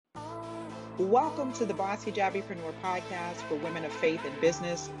Welcome to the Boss Hijabipreneur podcast for women of faith and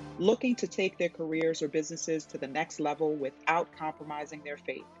business looking to take their careers or businesses to the next level without compromising their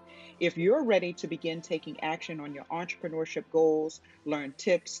faith. If you're ready to begin taking action on your entrepreneurship goals, learn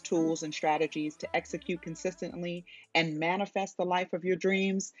tips, tools, and strategies to execute consistently and manifest the life of your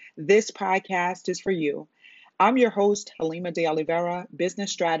dreams, this podcast is for you. I'm your host, Halima de Oliveira,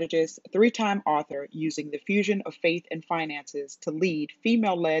 business strategist, three-time author, using the fusion of faith and finances to lead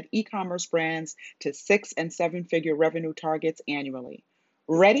female-led e-commerce brands to 6- and 7-figure revenue targets annually.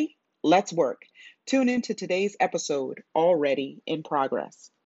 Ready? Let's work. Tune into today's episode, Already in Progress.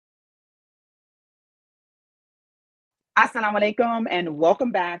 Assalamu alaikum and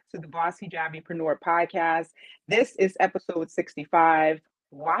welcome back to the Boss Hijabipreneur podcast. This is episode 65,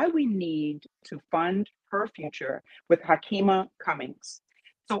 Why We Need to Fund Her Future with Hakima Cummings.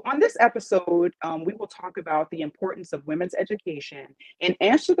 So on this episode, we will talk about the importance of women's education and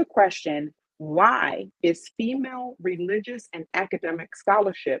answer the question, why is female religious and academic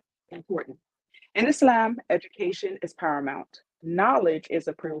scholarship important? In Islam, education is paramount. Knowledge is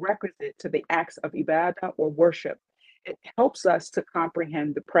a prerequisite to the acts of ibadah or worship. It helps us to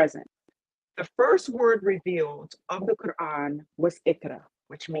comprehend the present. The first word revealed of the Quran was Iqra,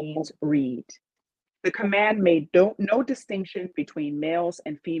 which means read. The command made no distinction between males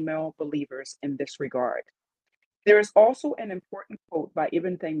and female believers in this regard. There is also an important quote by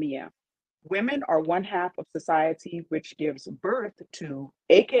Ibn Taymiyyah. Women are one half of society which gives birth to,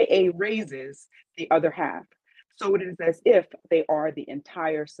 aka raises, the other half. So it is as if they are the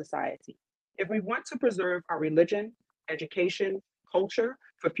entire society. If we want to preserve our religion, education, culture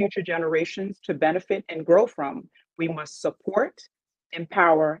for future generations to benefit and grow from, we must support,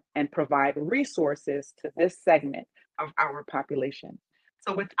 empower, and provide resources to this segment of our population.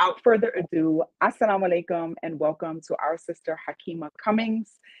 So without further ado, assalamu alaikum and welcome to our sister Hakima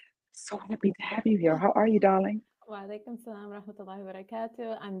Cummings. So happy to have you here. How are you, darling? Wa alaikum salam rahmatullahi wa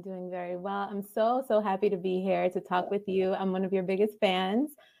barakatuh. I'm doing very well. I'm so happy to be here to talk with you. I'm one of your biggest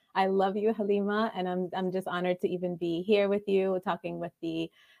fans. I love you, Halima, and I'm just honored to even be here with you, talking with the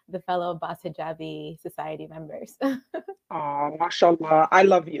fellow Boss Hijabi Society members. Oh, mashallah. I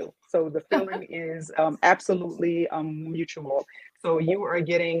love you. So the feeling is absolutely mutual. So you are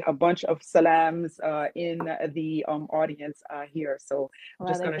getting a bunch of salams in the audience here. So I'm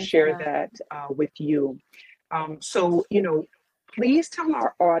Wa just going to alaikum share salam. that with you. So, please tell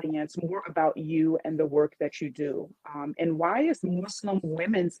our audience more about you and the work that you do. And why is Muslim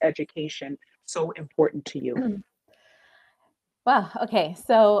women's education so important to you? Wow. Okay.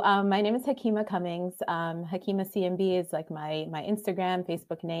 So my name is Hakima Cummings. Hakima CMB is like my Instagram,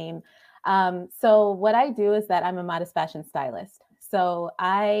 Facebook name. So what I do is that I'm a modest fashion stylist. So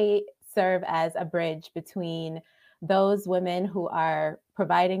I serve as a bridge between those women who are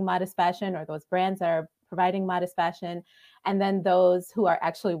providing modest fashion or those brands that are providing modest fashion, and then those who are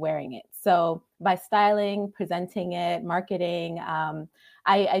actually wearing it. So by styling, presenting it, marketing,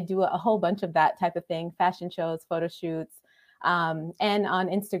 I do a whole bunch of that type of thing, fashion shows, photo shoots, and on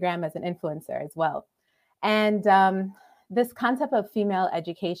Instagram as an influencer as well. And this concept of female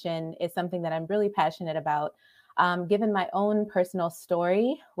education is something that I'm really passionate about, given my own personal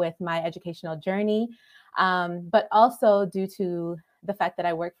story with my educational journey, but also due to the fact that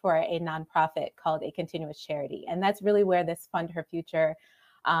I work for a nonprofit called A Continuous Charity. And that's really where this Fund Her Future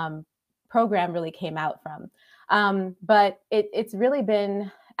um, program really came out from. But it's really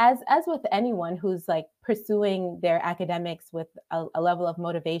been, as with anyone who's like pursuing their academics with a level of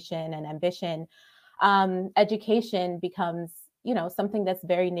motivation and ambition, education becomes, something that's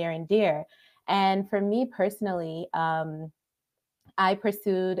very near and dear. And for me personally, I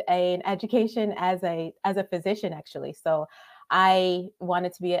pursued an education as a physician, actually. So I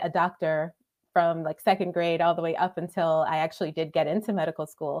wanted to be a doctor from like second grade all the way up until I actually did get into medical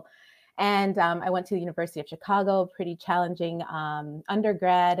school. And I went to the University of Chicago, pretty challenging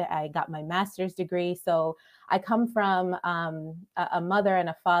undergrad. I got my master's degree. So I come from a mother and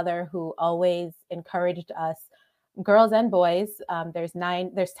a father who always encouraged us, girls and boys. There's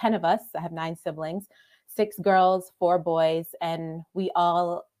 10 of us. I have 9 siblings, 6 girls, 4 boys, and we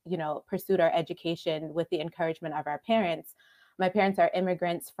all, pursued our education with the encouragement of our parents. My parents are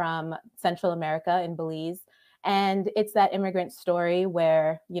immigrants from Central America in Belize. And it's that immigrant story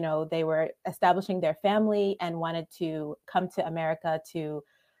where, they were establishing their family and wanted to come to America to,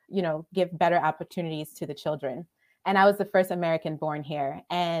 give better opportunities to the children. And I was the first American born here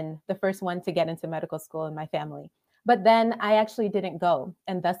and the first one to get into medical school in my family. But then I actually didn't go,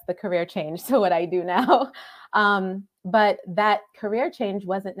 and thus the career change to what I do now. But that career change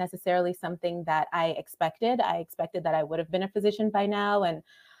wasn't necessarily something that I expected. I expected that I would have been a physician by now, and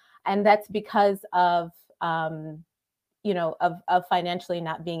And that's because of, of financially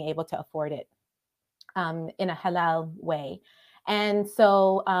not being able to afford it in a halal way. And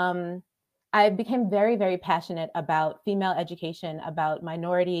so I became very, very passionate about female education, about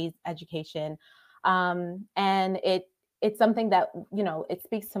minorities education. And it's something that, it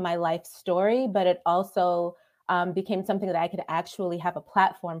speaks to my life story, but it also became something that I could actually have a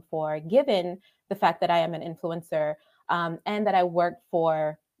platform for, given the fact that I am an influencer and that I work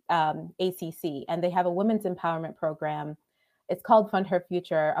for ACC, and they have a women's empowerment program. It's called Fund Her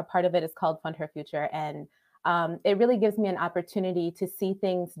Future. A part of it is called Fund Her Future. And it really gives me an opportunity to see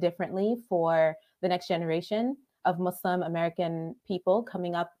things differently for the next generation of Muslim American people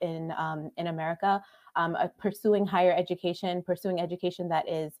coming up in America, pursuing higher education, pursuing education that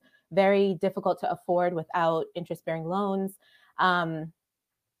is very difficult to afford without interest-bearing loans.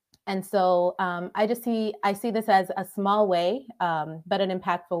 And so I see this as a small way, but an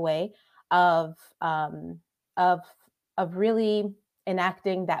impactful way of of of really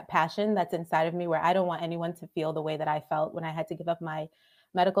enacting that passion that's inside of me, where I don't want anyone to feel the way that I felt when I had to give up my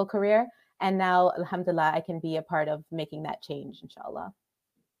medical career. And now, alhamdulillah, I can be a part of making that change, inshallah.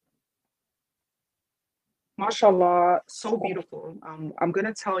 MashaAllah, so beautiful. I'm going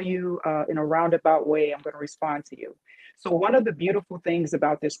to tell you in a roundabout way, I'm going to respond to you. So, one of the beautiful things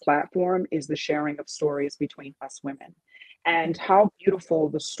about this platform is the sharing of stories between us women, and how beautiful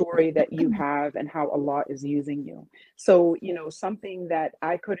the story that you have and how Allah is using you. So, something that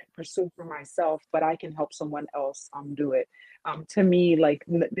I couldn't pursue for myself, but I can help someone else do it. To me, like,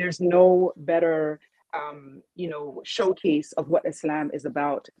 there's no better showcase of what Islam is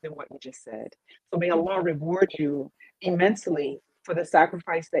about than what you just said. So may Allah reward you immensely for the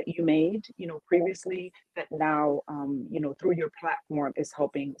sacrifice that you made, previously, that now, through your platform is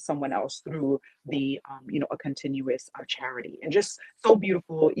helping someone else through a continuous charity. And just so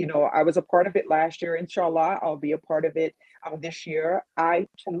beautiful. I was a part of it last year. Inshallah, I'll be a part of it this year. I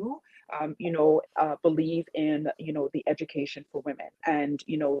too believe in, the education for women, and,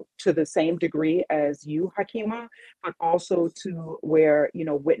 to the same degree as you, Hakima, but also to where,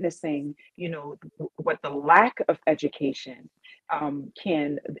 witnessing, what the lack of education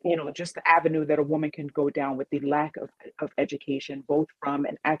can, just the avenue that a woman can go down with the lack of education, both from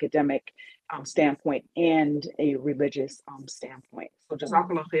an academic standpoint and a religious standpoint. So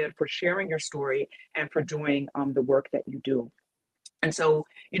Jazakallah khair for sharing your story and for doing the work that you do. And so,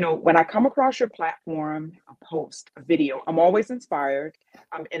 when I come across your platform, a post, a video, I'm always inspired,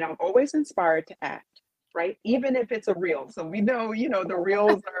 and I'm always inspired to act, right? Even if it's a reel. So we know, the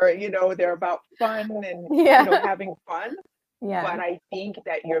reels are, they're about fun and, Yeah. having fun. Yeah. But I think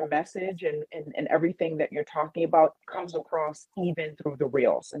that your message and everything that you're talking about comes across even through the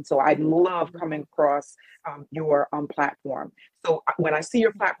reels. And so I love coming across your platform. So when I see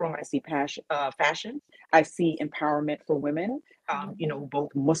your platform, I see fashion, I see empowerment for women, both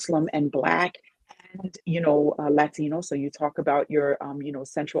Muslim and Black, and Latino. So you talk about your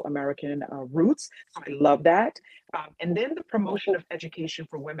Central American roots. So I love that. And then the promotion of education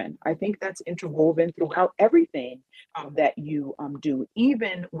for women. I think that's interwoven throughout everything that you do,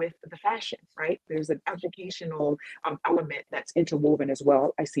 even with the fashion, right? There's an educational element that's interwoven as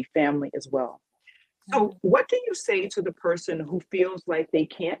well. I see family as well. So, what do you say to the person who feels like they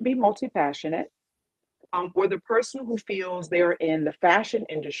can't be multi passionate, or the person who feels they're in the fashion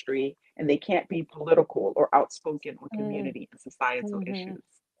industry and they can't be political or outspoken on community and societal Mm-hmm. issues?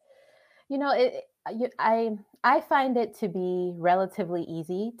 You know, I find it to be relatively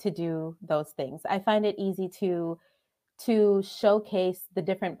easy to do those things. I find it easy to showcase the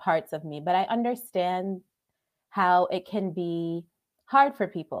different parts of me, but I understand how it can be hard for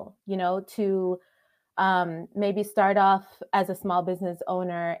people, to maybe start off as a small business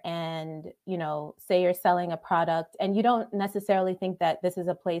owner and, say you're selling a product and you don't necessarily think that this is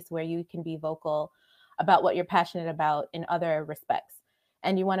a place where you can be vocal about what you're passionate about in other respects.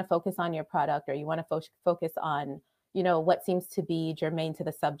 And you want to focus on your product, or you want to focus on, what seems to be germane to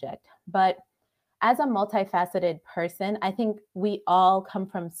the subject. But as a multifaceted person, I think we all come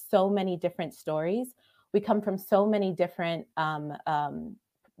from so many different stories. We come from so many different,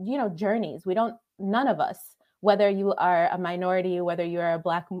 journeys. None of us, whether you are a minority, whether you're a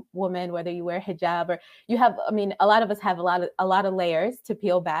Black woman, whether you wear hijab, or you have, I mean, a lot of us have a lot of layers to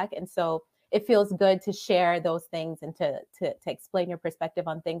peel back. And so it feels good to share those things and to explain your perspective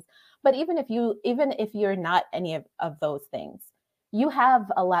on things. But even if you're not any of those things, you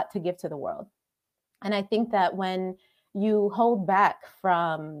have a lot to give to the world. And I think that when you hold back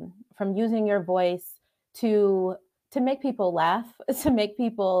from using your voice to to make people laugh, to make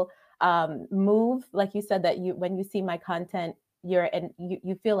people move, like you said, that you when you see my content, you're and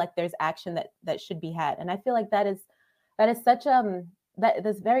you feel like there's action that should be had. And I feel like that is such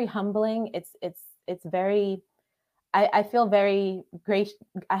that's very humbling. It's very I feel very great.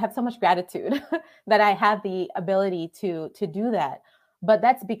 I have so much gratitude that I have the ability to do that. But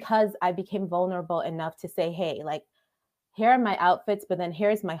that's because I became vulnerable enough to say, hey, like, here are my outfits, but then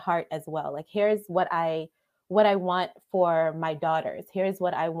here's my heart as well. Like, here's what I want for my daughters. Here's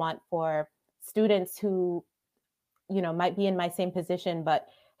what I want for students who, might be in my same position, but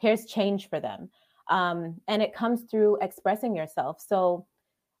here's change for them. And it comes through expressing yourself. So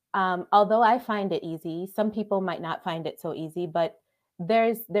although I find it easy, some people might not find it so easy, but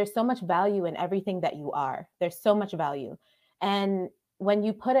there's so much value in everything that you are. There's so much value. And when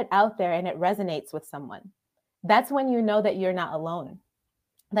you put it out there and it resonates with someone, that's when you know that you're not alone.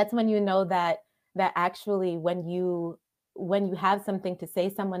 That's when you know that actually when you have something to say,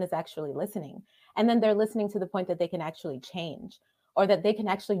 someone is actually listening. And then they're listening to the point that they can actually change or that they can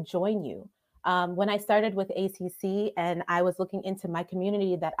actually join you. When I started with ACC and I was looking into my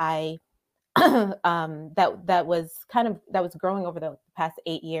community that I that was growing over the past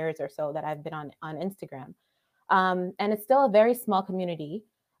 8 years or so that I've been on Instagram, and it's still a very small community.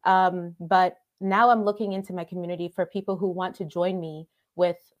 But now I'm looking into my community for people who want to join me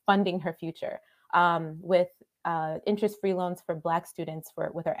with funding her future, with interest-free loans for Black students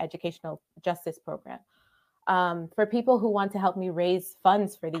with our educational justice program, for people who want to help me raise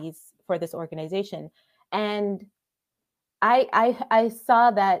funds for this organization. And I saw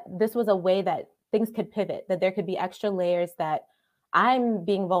that this was a way that things could pivot, that there could be extra layers that I'm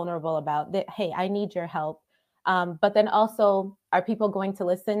being vulnerable about, that, hey, I need your help. But then also, are people going to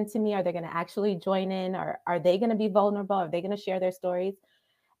listen to me? Are they going to actually join in? Or are they going to be vulnerable? Are they going to share their stories?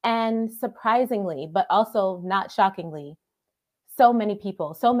 And surprisingly, but also not shockingly, so many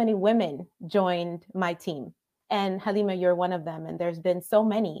people, so many women joined my team. And Halima, you're one of them. And there's been so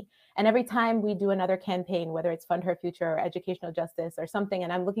many. And every time we do another campaign, whether it's Fund Her Future or Educational Justice or something,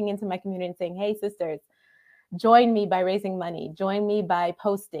 and I'm looking into my community and saying, hey, sisters, join me by raising money, join me by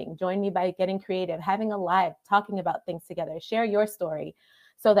posting, join me by getting creative, having a live, talking about things together, share your story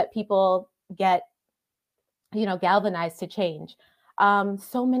so that people get, galvanized to change.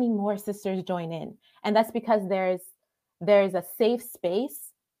 So many more sisters join in. And that's because there's a safe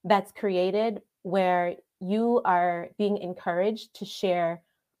space that's created where you are being encouraged to share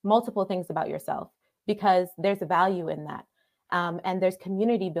multiple things about yourself because there's a value in that. And there's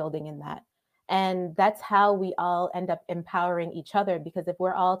community building in that. And that's how we all end up empowering each other, because if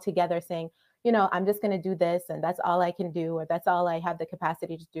we're all together saying, I'm just going to do this and that's all I can do, or that's all I have the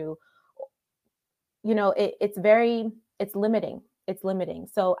capacity to do, it's limiting. It's limiting.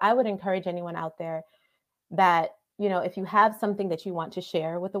 So I would encourage anyone out there that, if you have something that you want to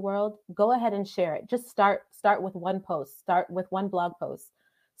share with the world, go ahead and share it. Just start with one post, start with one blog post,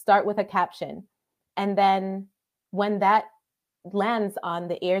 start with a caption. And then when that lands on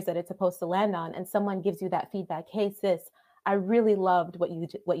the ears that it's supposed to land on, and someone gives you that feedback, hey sis, I really loved what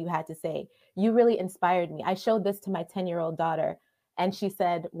you had to say. You really inspired me. I showed this to my 10-year-old daughter and she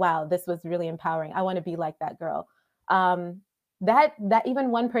said, wow, this was really empowering. I want to be like that girl. That even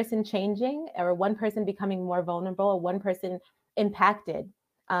one person changing, or one person becoming more vulnerable, or one person impacted,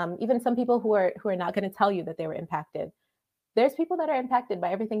 even some people who are not going to tell you that they were impacted. There's people that are impacted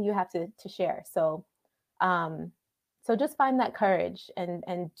by everything you have to share. So so just find that courage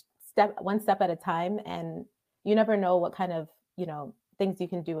and step one step at a time, and you never know what kind of things you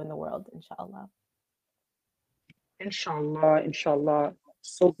can do in the world, inshallah. Inshallah, inshallah.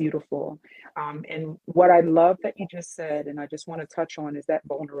 So beautiful. And what I love that you just said, and I just want to touch on, is that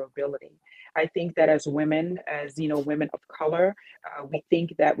vulnerability. I think that as women, as women of color, we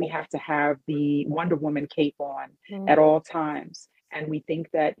think that we have to have the Wonder Woman cape on at all times. And we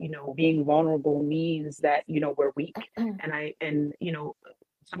think that, being vulnerable means that, we're weak. And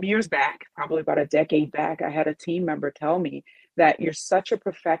some years back, probably about a decade back, I had a team member tell me that you're such a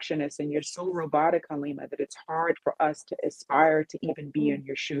perfectionist and you're so robotic, Halima, that it's hard for us to aspire to even be in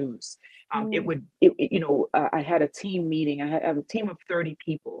your shoes. I had a team meeting. I had a team of 30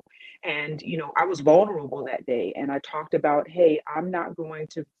 people, and I was vulnerable that day, and I talked about, hey, I'm not going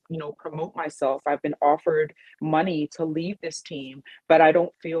to promote myself. I've been offered money to leave this team, but I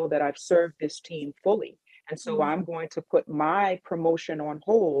don't feel that I've served this team fully. And so I'm going to put my promotion on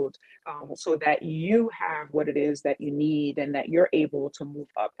hold, so that you have what it is that you need and that you're able to move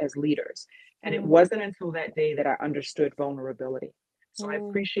up as leaders. And it wasn't until that day that I understood vulnerability. So I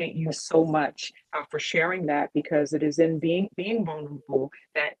appreciate you so much for sharing that, because it is in being vulnerable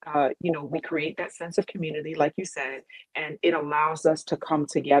that we create that sense of community, like you said, and it allows us to come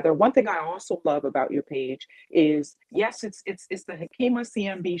together. One thing I also love about your page is, yes, it's the Hakima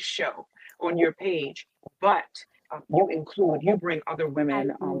CMB show on your page, but you bring other I women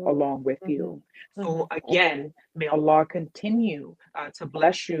do. along with Mhm, you. So mhm, again, may Allah continue to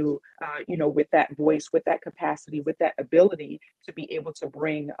bless you, with that voice, with that capacity, with that ability to be able to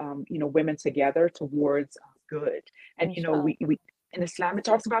bring, women together towards good. And inshallah. we in Islam it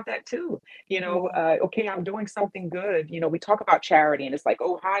talks about that too. Yeah. Okay, I'm doing something good. We talk about charity, and it's like,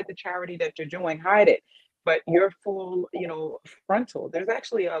 oh, hide the charity that you're doing, hide it. But you're full, frontal. There's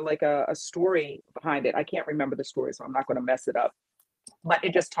actually a story behind it. I can't remember the story, so I'm not going to mess it up, but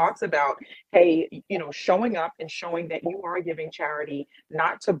it just talks about, hey, showing up and showing that you are giving charity,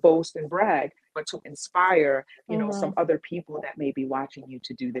 not to boast and brag, but to inspire, some Mhm, other people that may be watching you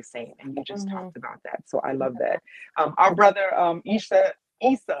to do the same. And you just mhm. talked about that, so I love that. Our brother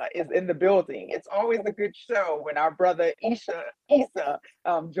Isa is in the building. It's always a good show when our brother Isa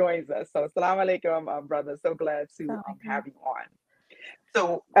joins us. So assalamu alaikum, brother, so glad to So, have you on.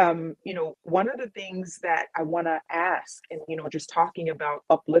 So, one of the things that I want to ask, and, just talking about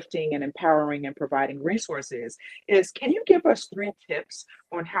uplifting and empowering and providing resources, is can you give us 3 tips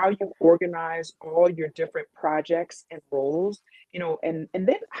on how you organize all your different projects and roles? And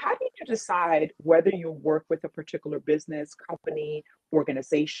then how do you decide whether you work with a particular business, company,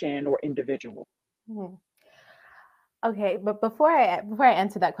 organization, or individual? mhm. Okay, but before I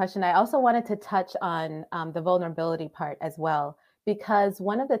answer that question, I also wanted to touch on the vulnerability part as well, because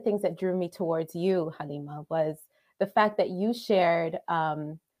one of the things that drew me towards you, Halima, was the fact that you shared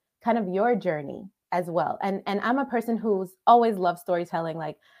kind of your journey as well. And I'm a person who's always loved storytelling.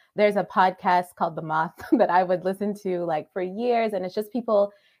 Like there's a podcast called The Moth that I would listen to like for years, and it's just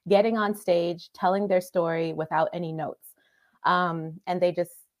people getting on stage telling their story without any notes, and they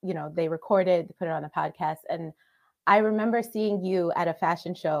just they record it, they put it on a podcast. And I remember seeing you at a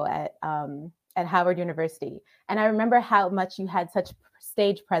fashion show at Howard University, and I remember how much you had such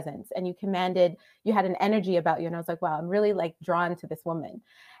stage presence, and you had an energy about you, and I was like, wow, I'm really like drawn to this woman.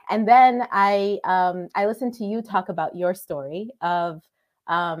 And then I listened to you talk about your story um,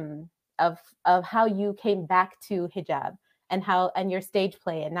 of how you came back to hijab, and your stage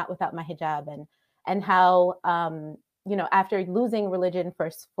play and Not Without My Hijab, and how after losing religion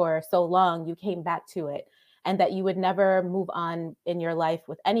for so long, you came back to it, and that you would never move on in your life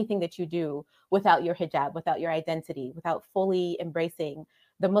with anything that you do without your hijab, without your identity, without fully embracing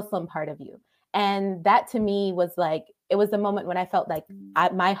the Muslim part of you. And that to me was like, it was the moment when I felt like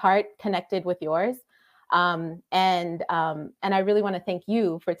my heart connected with yours. And I really want to thank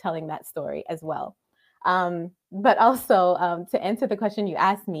you for telling that story as well. But also, to answer the question you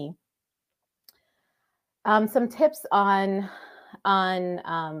asked me, some tips on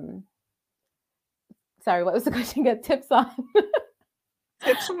sorry, what was the question? Get tips on.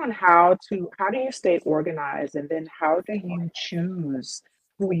 Tips on how do you stay organized, and then how do you choose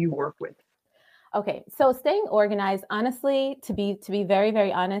who you work with? Okay, so staying organized, honestly, to be very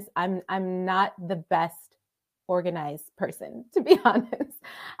very honest, I'm not the best organized person, to be honest.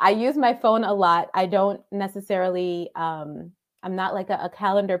 I use my phone a lot. I don't necessarily I'm not like a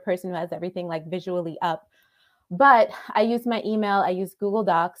calendar person who has everything like visually up. But I use my email, I use Google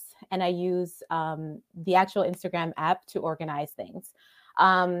Docs, and I use the actual Instagram app to organize things,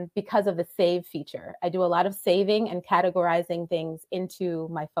 because of the save feature. I do a lot of saving and categorizing things into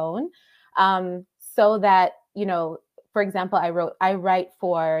my phone, so that, for example, I write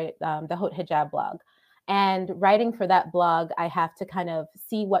for the Hot Hijab blog. And writing for that blog, I have to kind of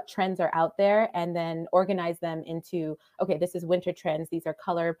see what trends are out there and then organize them into, okay, this is winter trends. These are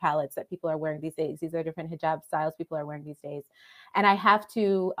color palettes that people are wearing these days. These are different hijab styles people are wearing these days. And I have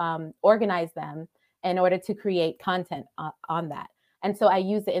to organize them in order to create content on that. And so I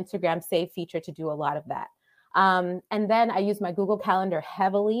use the Instagram save feature to do a lot of that. And then I use my Google Calendar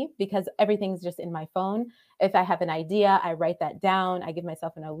heavily because everything's just in my phone. If I have an idea, I write that down. I give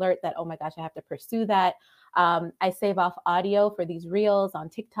myself an alert that, oh my gosh, I have to pursue that. I save off audio for these reels on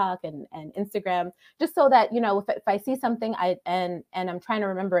TikTok and Instagram, just so that, if I see something and I'm trying to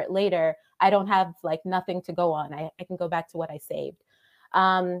remember it later, I don't have like nothing to go on. I can go back to what I saved.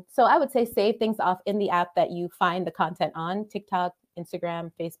 So I would say save things off in the app that you find the content on: TikTok,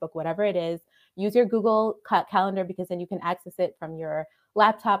 Instagram, Facebook, whatever it is. Use your Google Calendar, because then you can access it from your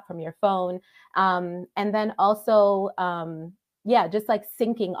laptop, from your phone. And then also, yeah, just like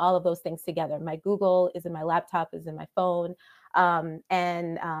syncing all of those things together. My Google is in my laptop, is in my phone,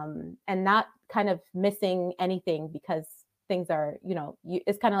 and not kind of missing anything because things are,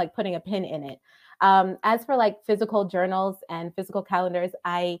 it's kind of like putting a pin in it. As for like physical journals and physical calendars,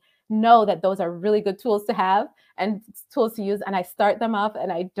 I know that those are really good tools to have and tools to use. And I start them off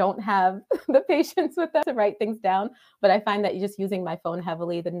and I don't have the patience with them to write things down. But I find that just using my phone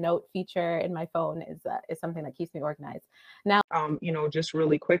heavily, the note feature in my phone is something that keeps me organized. Now, just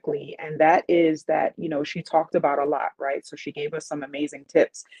really quickly, and that is that, she talked about a lot, right? So she gave us some amazing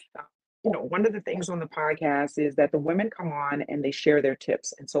tips. One of the things on the podcast is that the women come on and they share their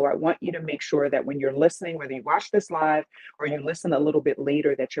tips. And so I want you to make sure that when you're listening, whether you watch this live or you listen a little bit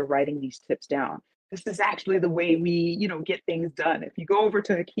later, that you're writing these tips down. This is actually the way we, get things done. If you go over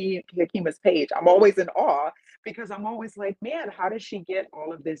to Hakima's page, I'm always in awe because I'm always like, man, how does she get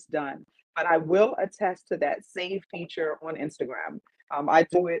all of this done? But I will attest to that save feature on Instagram. I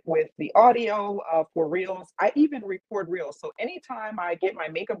do it with the audio for reels. I even record reels. So anytime I get my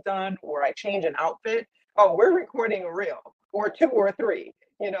makeup done or I change an outfit, oh, we're recording a reel or two or three,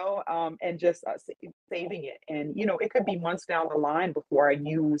 and just saving it. And, it could be months down the line before I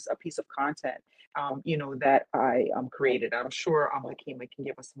use a piece of content, that I created. I'm sure Hakima can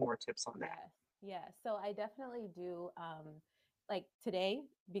give us more tips on that. Yeah. So I definitely do. Like today,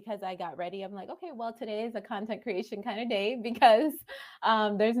 because I got ready, I'm like, okay, well, today is a content creation kind of day because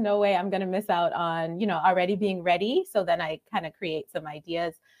there's no way I'm going to miss out on, already being ready. So then I kind of create some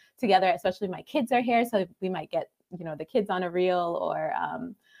ideas together, especially my kids are here. So we might get, the kids on a reel or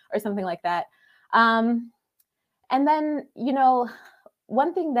something like that. And then,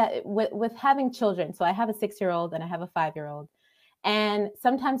 one thing that with having children, so I have a 6-year-old and I have a 5-year-old. And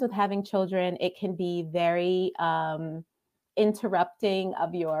sometimes with having children, it can be very interrupting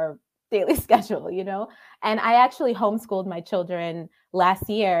of your daily schedule, And I actually homeschooled my children last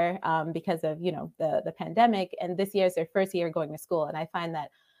year because of, the pandemic. And this year is their first year going to school. And I find that,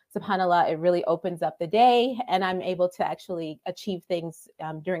 subhanAllah, it really opens up the day and I'm able to actually achieve things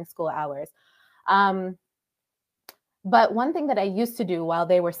during school hours. But one thing that I used to do while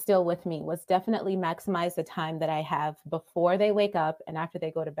they were still with me was definitely maximize the time that I have before they wake up and after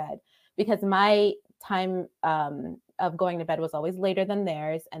they go to bed, because my time of going to bed was always later than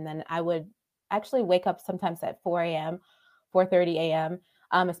theirs. And then I would actually wake up sometimes at 4 a.m., 4:30 a.m.,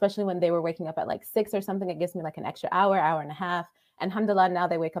 especially when they were waking up at like 6 or something. It gives me like an extra hour and a half. And alhamdulillah, now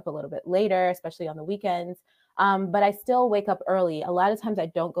they wake up a little bit later, especially on the weekends. But I still wake up early. A lot of times I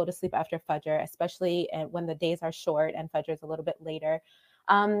don't go to sleep after Fajr, especially when the days are short and Fajr is a little bit later.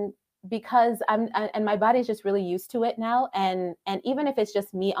 Because and my body's just really used to it now. And even if it's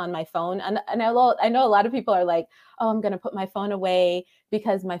just me on my phone, and I know a lot of people are like, oh, I'm going to put my phone away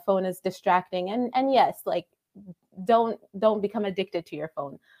because my phone is distracting. And yes, like, don't become addicted to your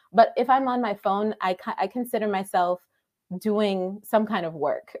phone. But if I'm on my phone, I consider myself doing some kind of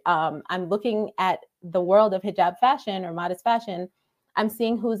work. I'm looking at the world of hijab fashion or modest fashion. I'm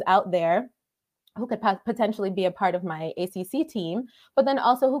seeing who's out there who could potentially be a part of my ACC team, but then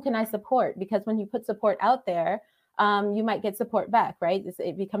also who can I support? Because when you put support out there, you might get support back, right?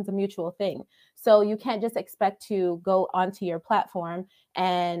 It becomes a mutual thing. So you can't just expect to go onto your platform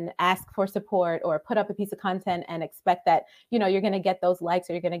and ask for support or put up a piece of content and expect that, you're going to get those likes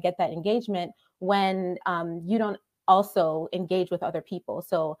or you're going to get that engagement when you don't also engage with other people.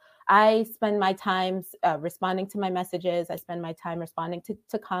 So I spend my time responding to my messages. I spend my time responding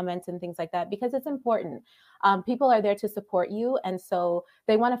to comments and things like that because it's important. People are there to support you. And so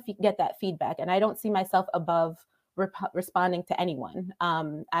they want to get that feedback. And I don't see myself above responding to anyone.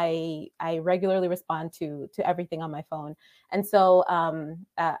 I regularly respond to everything on my phone. And so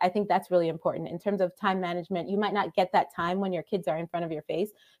I think that's really important in terms of time management. You might not get that time when your kids are in front of your face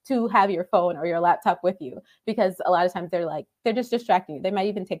to have your phone or your laptop with you, because a lot of times they're just distracting you. They might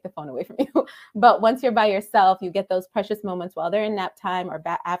even take the phone away from you. But once you're by yourself, you get those precious moments while they're in nap time or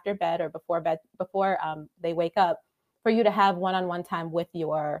after bed or before they wake up, for you to have one-on-one time with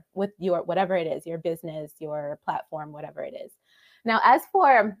your whatever it is, your business, your platform, whatever it is. Now, as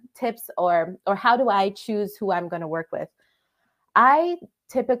for tips or how do I choose who I'm going to work with? I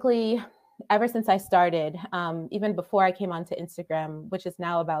typically, ever since I started, even before I came onto Instagram, which is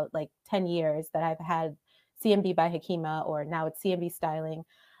now about like 10 years that I've had CMB by Hakima, or now it's CMB Styling,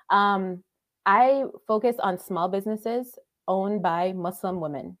 I focus on small businesses owned by Muslim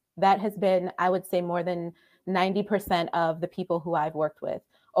women. That has been, I would say, more than 90% of the people who I've worked with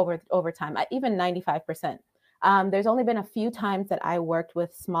over time, even 95%. There's only been a few times that I worked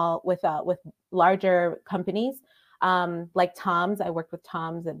with larger companies, like Tom's. I worked with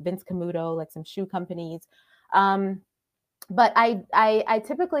Tom's and Vince Camuto, like some shoe companies. But I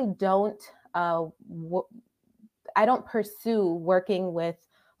typically don't I don't pursue working with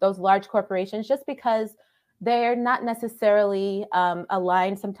those large corporations just because they're not necessarily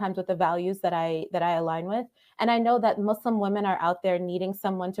aligned sometimes with the values that I align with. And I know that Muslim women are out there needing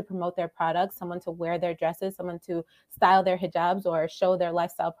someone to promote their products, someone to wear their dresses, someone to style their hijabs or show their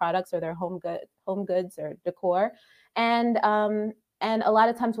lifestyle products or their home goods or decor. And a lot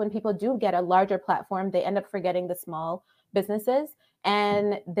of times when people do get a larger platform, they end up forgetting the small businesses,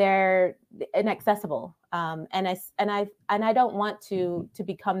 and they're inaccessible. And I don't want to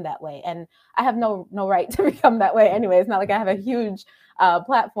become that way. And I have no right to become that way anyway. It's not like I have a huge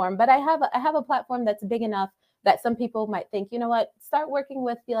platform, but I have a platform that's big enough that some people might think, you know what, start working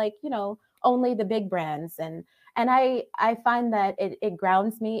with like, only the big brands. And I find that it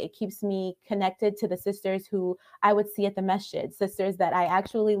grounds me. It keeps me connected to the sisters who I would see at the masjid, sisters that I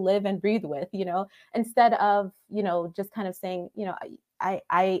actually live and breathe with, instead of, just kind of saying,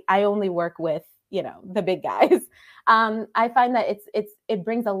 I only work with, the big guys. I find that it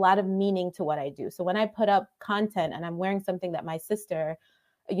brings a lot of meaning to what I do. So when I put up content and I'm wearing something that my sister,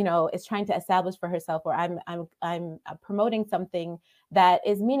 is trying to establish for herself, or I'm promoting something that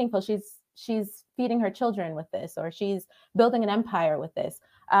is meaningful. She's feeding her children with this, or she's building an empire with this.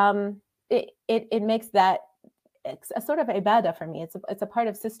 It makes that it's a sort of ibadah for me. It's a part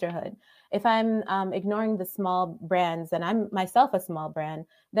of sisterhood. If I'm ignoring the small brands, and I'm myself a small brand,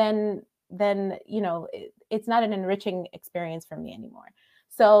 then it's not an enriching experience for me anymore.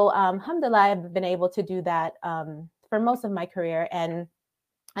 So alhamdulillah, I've been able to do that for most of my career. And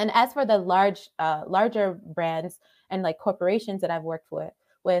as for the larger brands and like corporations that I've worked with,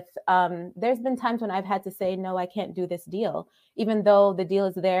 there's been times when I've had to say, no, I can't do this deal, even though the deal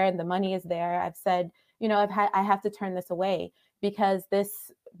is there and the money is there. I've said, I have to turn this away because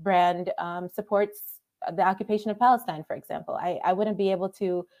this brand supports the occupation of Palestine, for example. I wouldn't be able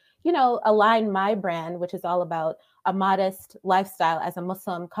to, align my brand, which is all about a modest lifestyle as a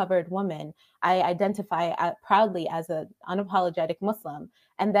Muslim covered woman. I identify proudly as an unapologetic Muslim.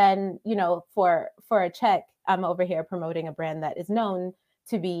 And then, for a check, I'm over here promoting a brand that is known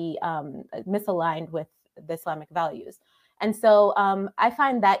to be misaligned with the Islamic values. And so I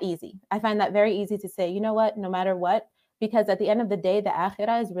find that easy. I find that very easy to say, you know what, no matter what, because at the end of the day, the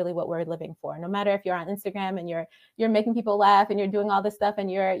akhirah is really what we're living for. No matter if you're on Instagram and you're making people laugh and you're doing all this stuff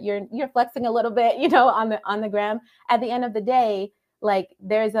and you're flexing a little bit, on the gram. At the end of the day, like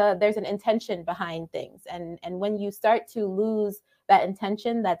there's an intention behind things, and when you start to lose that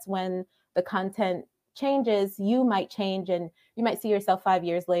intention, that's when the content changes. You might change, and you might see yourself 5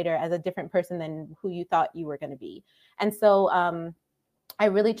 years later as a different person than who you thought you were going to be. And so I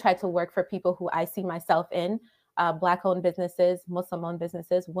really try to work for people who I see myself in, Black-owned businesses, Muslim-owned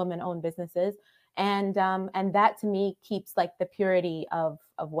businesses, women-owned businesses, and that to me keeps like the purity of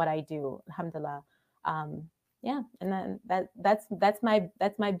what I do. Alhamdulillah. Yeah, and then that's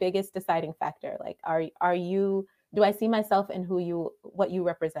my biggest deciding factor. Like, are you? Do I see myself in what you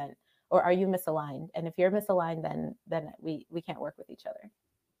represent, or are you misaligned? And if you're misaligned, then we can't work with each other.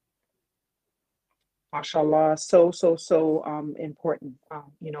 MashaAllah, so important.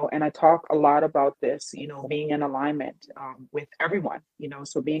 And I talk a lot about this, being in alignment with everyone,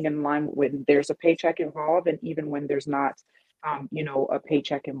 so being in alignment when there's a paycheck involved, and even when there's not, a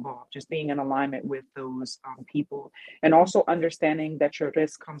paycheck involved, just being in alignment with those people, and also understanding that your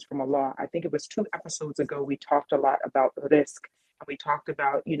risk comes from Allah. I think it was 2 episodes ago, we talked a lot about risk. And we talked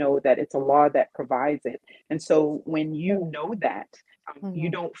about, that it's Allah that provides it. And so when you know that, you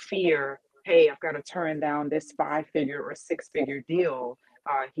Mhm. don't fear, hey, I've got to turn down this 5 figure or 6 figure deal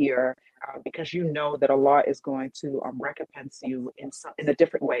here, because you know that Allah is going to recompense you in a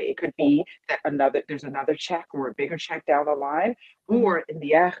different way. It could be that there's another check or a bigger check down the line, Mhm. or in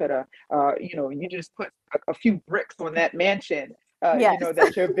the akhirah, you just put a few bricks on that mansion. Yes.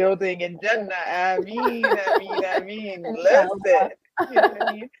 That you're building in Jannah. Ameen, ameen, ameen. Inshallah. Listen, you know what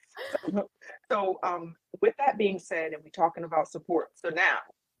I mean? So, with that being said, and we're talking about support. So now,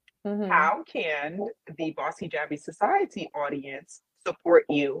 Mhm. how can the Boss Hijabi Society audience support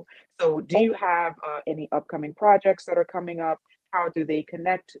you? So, do you have any upcoming projects that are coming up? How do they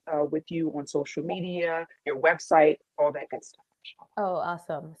connect with you on social media, your website, all that good stuff? Oh,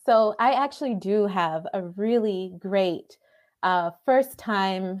 awesome. So I actually do have a really great first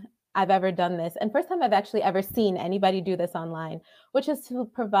time I've ever done this, and first time I've actually ever seen anybody do this online, which is to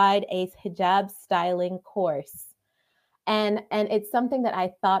provide a hijab styling course. And it's something that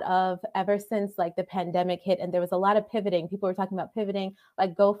I thought of ever since like the pandemic hit, and there was a lot of pivoting. People were talking about pivoting,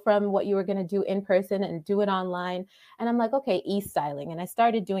 like go from what you were going to do in person and do it online. And I'm like, okay, e-styling. And I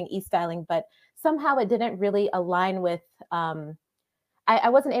started doing e-styling, but somehow it didn't really align with I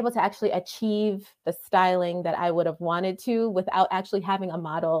wasn't able to actually achieve the styling that I would have wanted to without actually having a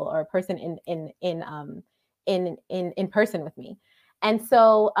model or a person in person with me. And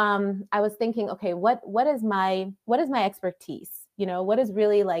so I was thinking, okay, what is my expertise? What is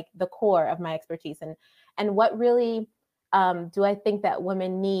really like the core of my expertise, and what really do I think that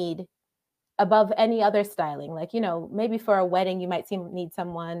women need above any other styling? Like, maybe for a wedding, you might need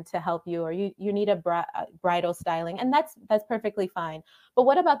someone to help you, or you need a bridal styling, and that's perfectly fine. But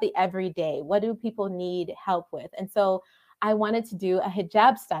what about the everyday? What do people need help with? And so I wanted to do a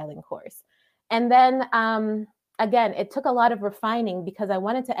hijab styling course. And then again, it took a lot of refining because I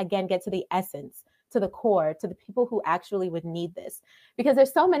wanted to again get to the essence, to the core, to the people who actually would need this. Because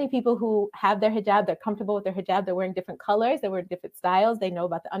there's so many people who have their hijab, they're comfortable with their hijab, they're wearing different colors, they're wearing different styles, they know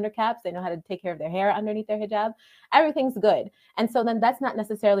about the undercaps, they know how to take care of their hair underneath their hijab. Everything's good. And so then that's not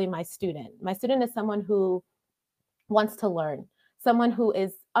necessarily my student. My student is someone who wants to learn, someone who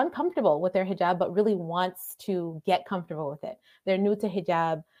is uncomfortable with their hijab, but really wants to get comfortable with it. They're new to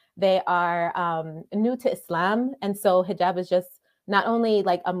hijab. They are new to Islam. And so hijab is just not only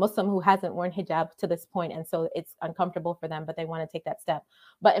like a Muslim who hasn't worn hijab to this point, and so it's uncomfortable for them, but they want to take that step.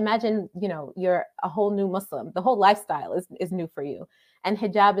 But imagine, you're a whole new Muslim. The whole lifestyle is new for you. And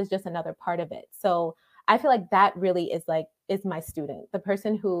hijab is just another part of it. So I feel like that really is my student, the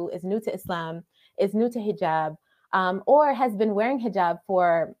person who is new to Islam, is new to hijab, or has been wearing hijab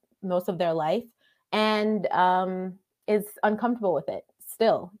for most of their life, and is uncomfortable with it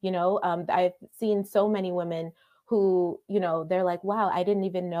still. I've seen so many women who, they're like, wow, I didn't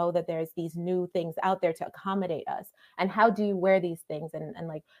even know that there's these new things out there to accommodate us. And how do you wear these things?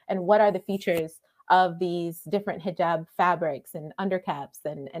 And what are the features of these different hijab fabrics and undercaps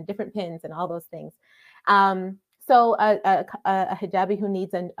and different pins and all those things? So a hijabi who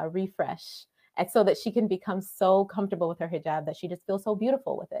needs a refresh, and so that she can become so comfortable with her hijab that she just feels so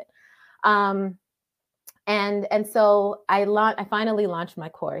beautiful with it. And so I finally launched my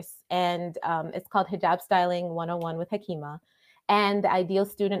course, and it's called Hijab Styling 101 with Hakima. And the ideal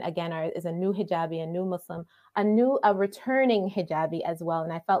student, again, is a new hijabi, a new Muslim, a returning hijabi as well.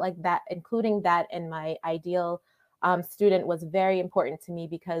 And I felt like that, including that in my ideal student, was very important to me,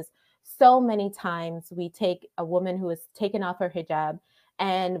 because so many times we take a woman who has taken off her hijab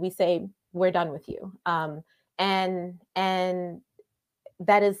and we say, we're done with you. And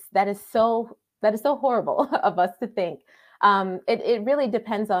that is so horrible of us to think. It really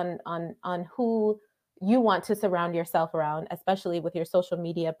depends on who you want to surround yourself around, especially with your social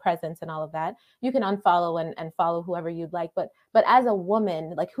media presence and all of that. You can unfollow and follow whoever you'd like, but as a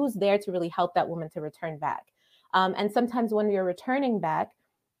woman, like, who's there to really help that woman to return back? And sometimes when you're returning back,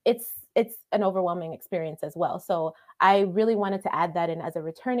 it's an overwhelming experience as well. So I really wanted to add that in as a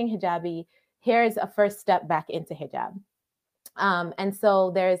returning hijabi. Here's a first step back into hijab. And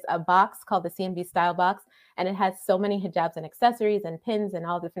so there's a box called the CMB Style Box, and it has so many hijabs and accessories and pins and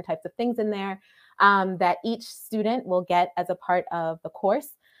all different types of things in there that each student will get as a part of the course.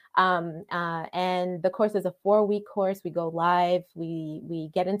 And the course is a 4-week course. We go live, we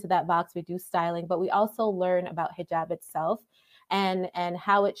get into that box, we do styling, but we also learn about hijab itself and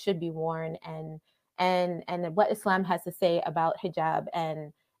how it should be worn, and what Islam has to say about hijab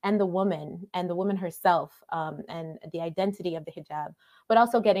and the woman herself, and the identity of the hijab, but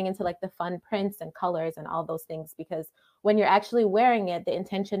also getting into like the fun prints and colors and all those things, because when you're actually wearing it, the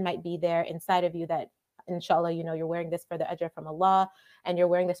intention might be there inside of you that, inshallah, you're wearing this for the ajr from Allah, and you're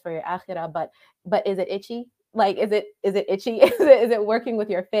wearing this for your akhirah, but is it itchy? Like, is it itchy? Is it working with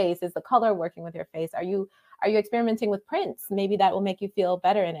your face? Is the color working with your face? Are you experimenting with prints? Maybe that will make you feel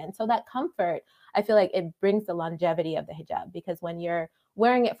better in it. And so that comfort, I feel like it brings the longevity of the hijab, because when you're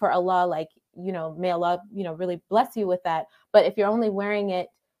wearing it for Allah, like, may Allah, really bless you with that. But if you're only wearing it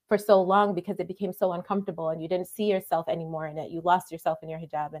for so long because it became so uncomfortable and you didn't see yourself anymore in it, you lost yourself in your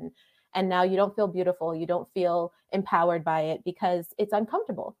hijab, and now you don't feel beautiful, you don't feel empowered by it because it's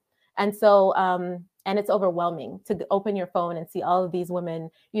uncomfortable. And so, and it's overwhelming to open your phone and see all of these women,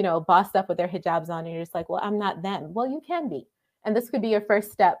 bossed up with their hijabs on, and you're just like, well, I'm not them. Well, you can be. And this could be your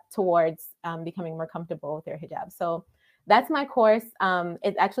first step towards becoming more comfortable with your hijab. So that's my course.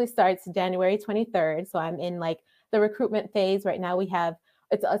 It actually starts January 23rd. So I'm in like the recruitment phase right now.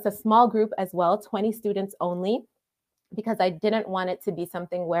 It's a small group as well, 20 students only, because I didn't want it to be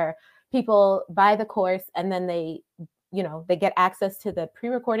something where people buy the course and then they get access to the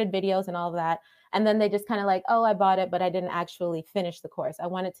pre-recorded videos and all of that. And then they just kind of like, oh, I bought it, but I didn't actually finish the course. I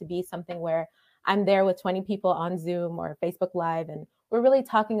want it to be something where I'm there with 20 people on Zoom or Facebook Live, and we're really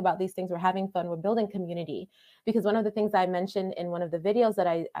talking about these things. We're having fun. We're building community. Because one of the things I mentioned in one of the videos that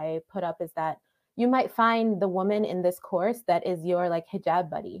I put up is that you might find the woman in this course that is your like hijab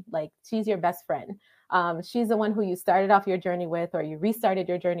buddy. Like, she's your best friend. She's the one who you started off your journey with, or you restarted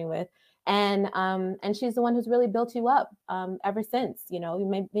your journey with. And she's the one who's really built you up ever since. You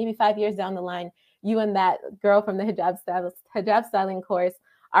know, maybe 5 years down the line, you and that girl from the hijab styling course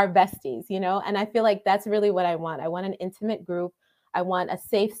are besties. You know, and I feel like that's really what I want. I want an intimate group. I want a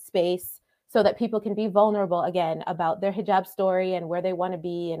safe space so that people can be vulnerable again about their hijab story and where they want to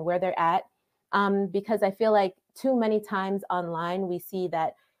be and where they're at. Because I feel like too many times online we see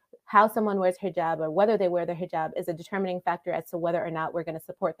that how someone wears hijab or whether they wear their hijab is a determining factor as to whether or not we're going to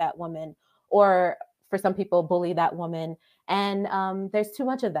support that woman, or for some people bully that woman. And there's too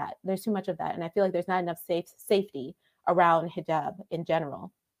much of that. There's too much of that. And I feel like there's not enough safety around hijab in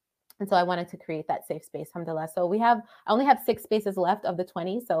general. And so I wanted to create that safe space, alhamdulillah. So I only have 6 spaces left of the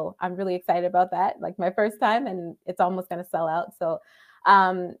 20. So I'm really excited about that. Like my first time, and it's almost going to sell out. So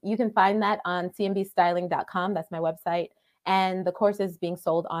you can find that on cmbstyling.com. That's my website. And the course is being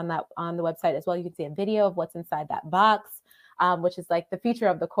sold on the website as well. You can see a video of what's inside that box, which is like the feature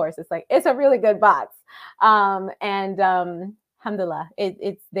of the course. It's a really good box. Alhamdulillah,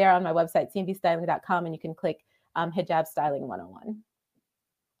 it's there on my website, cmbstyling.com, and you can click Hijab Styling 101.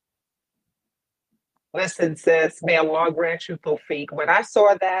 Listen, sis, may Allah grant you tawfiq. When I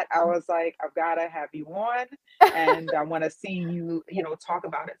saw that, I was like, I've got to have you on, and I want to see you, talk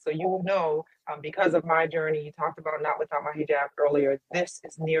about it. So you will know, because of my journey, you talked about not without my hijab earlier. This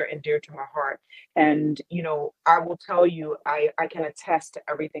is near and dear to my heart. And, I will tell you, I can attest to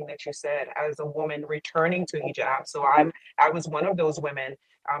everything that you said as a woman returning to hijab. So I was one of those women.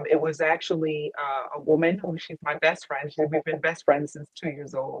 It was actually a woman who she's my best friend. We've been best friends since 2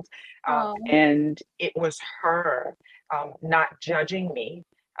 years old. And it was her not judging me,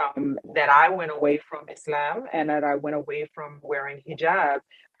 that I went away from Islam and that I went away from wearing hijab.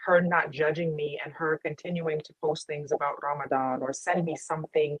 Her not judging me and her continuing to post things about Ramadan or send me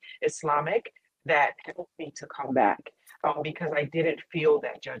something Islamic that helped me to come back. Because I didn't feel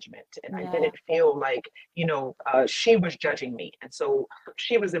that judgment, and I didn't feel like, she was judging me. And so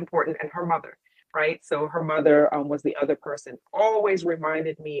she was important, and her mother, right? So her mother was the other person, always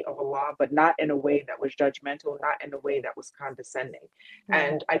reminded me of Allah, but not in a way that was judgmental, not in a way that was condescending.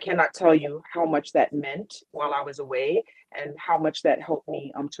 And I cannot tell you how much that meant while I was away and how much that helped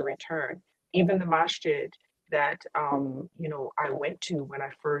me to return. Even the masjid that, I went to when I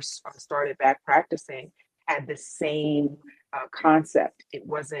first started back practicing had the same concept. It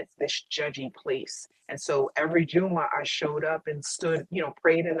wasn't this judgy place. And so every Juma I showed up and stood,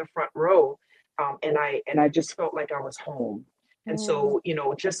 prayed in the front row. And I just felt like I was home. And so,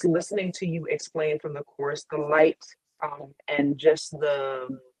 just listening to you explain from the course, the light, and just the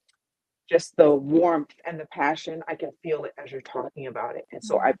warmth and the passion, I can feel it as you're talking about it. And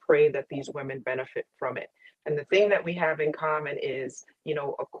so I pray that these women benefit from it. And the thing that we have in common is,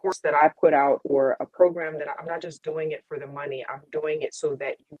 a course that I put out or a program that I'm not just doing it for the money, I'm doing it so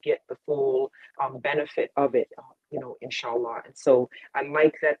that you get the full benefit of it, inshallah. And so I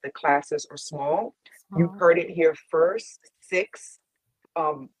like that the classes are small. You heard it here first, 6.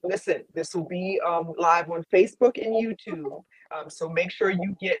 Listen, this will be live on Facebook and YouTube. So make sure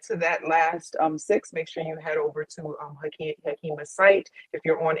you get to that last 6. Make sure you head over to Hakima's site. If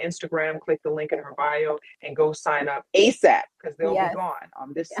you're on Instagram, click the link in her bio and go sign up ASAP, because they'll be gone.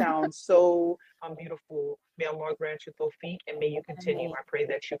 This sounds so beautiful. May Allah grant you tawfiq, and may you continue. I pray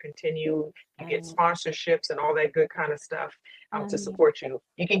that you continue. You get sponsorships and all that good kind of stuff to support you.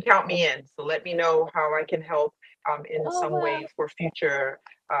 You can count me in. So let me know how I can help in some way for future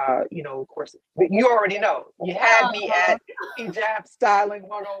courses. But you already know. You had me at Hijab Styling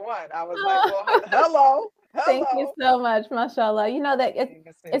 101. I was like, well, hello. Thank you so much, mashallah. That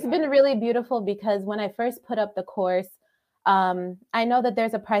it's been really beautiful, because when I first put up the course, I know that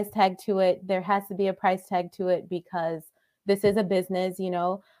there's a price tag to it. There has to be a price tag to it, because this is a business,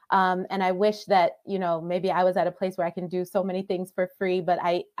 and I wish that, maybe I was at a place where I can do so many things for free, but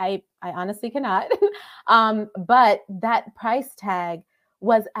I honestly cannot. But that price tag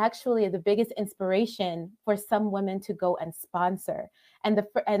was actually the biggest inspiration for some women to go and sponsor. And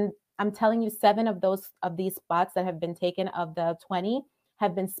I'm telling you, 7 of these spots that have been taken of the 20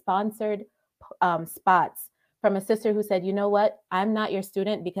 have been sponsored spots from a sister who said, you know what, I'm not your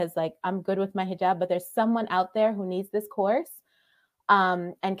student because I'm good with my hijab, but there's someone out there who needs this course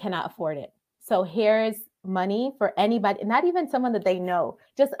and cannot afford it. So here's money for anybody, not even someone that they know,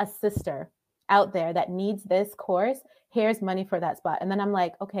 just a sister out there that needs this course. Here's money for that spot. And then I'm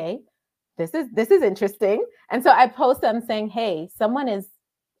like, okay, this is interesting. And so I post them saying, hey, someone is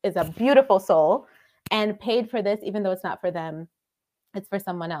a beautiful soul and paid for this, even though it's not for them, it's for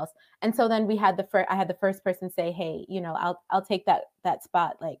someone else. And so then I had the first person say, hey, I'll take that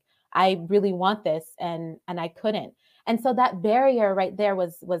spot. Like, I really want this, and I couldn't. And so that barrier right there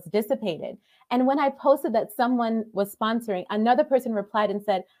was dissipated. And when I posted that someone was sponsoring, another person replied and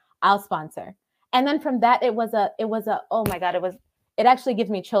said, I'll sponsor. And then from that, it was a, oh my God, it actually gives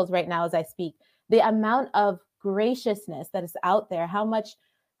me chills right now as I speak. The amount of graciousness that is out there, how much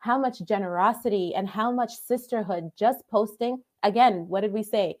generosity and how much sisterhood just posting. Again, what did we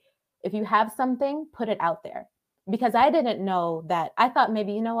say? If you have something, put it out there. Because I didn't know that. I thought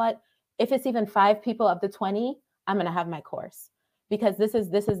maybe, you know what? If it's even 5 people of the 20, I'm going to have my course because this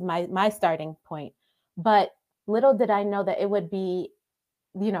is my starting point. But little did I know that it would be,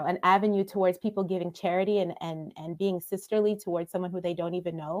 an avenue towards people giving charity and being sisterly towards someone who they don't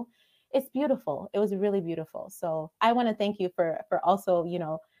even know. It's beautiful. It was really beautiful. So I want to thank you for also,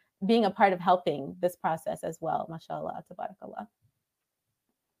 being a part of helping this process as well. MashaAllah, tabarakallah.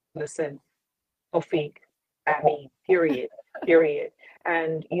 Listen, Tawfiq, I mean, period, period.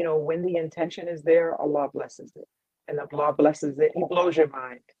 And when the intention is there, Allah blesses it. And Allah blesses it, He blows your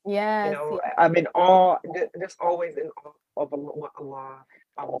mind. Yes, I'm in awe, just always in awe of what Allah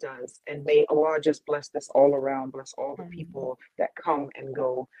does. And may Allah just bless this all around, bless all the people that come and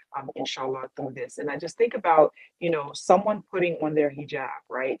go, inshallah, through this. And I just think about, someone putting on their hijab,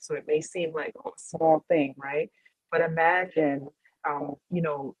 right? So it may seem like a small thing, right? But imagine,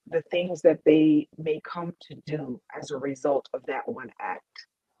 the things that they may come to do as a result of that one act.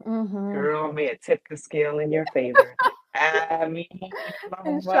 Girl, may it tip the scale in your favor. I mean,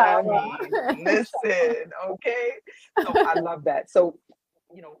 inshallah. listen, okay? So I love that. So,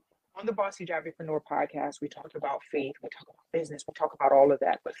 on the Bossy Javipreneur podcast, we talk about faith, we talk about business, we talk about all of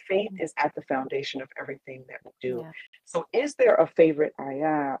that, but faith is at the foundation of everything that we do. Yeah. So is there a favorite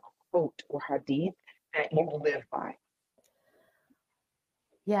ayah, quote, or hadith that you live by?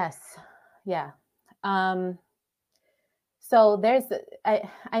 Yes. Yeah. So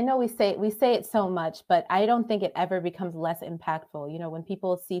I know we say it so much, but I don't think it ever becomes less impactful. When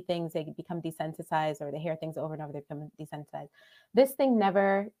people see things, they become desensitized, or they hear things over and over, they become desensitized. This thing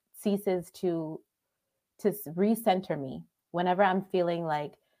never ceases to recenter me whenever I'm feeling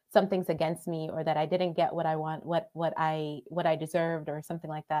like something's against me, or that I didn't get what I want, what I deserved, or something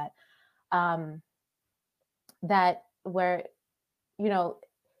like that. That where,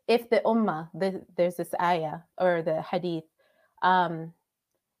 if the ummah, there's this ayah or the hadith,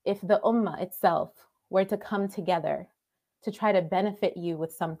 if the ummah itself were to come together to try to benefit you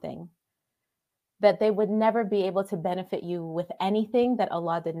with something, that they would never be able to benefit you with anything that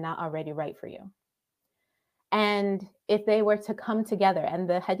Allah did not already write for you. And if they were to come together, and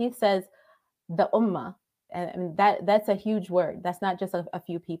the hadith says the ummah, and that's a huge word. That's not just a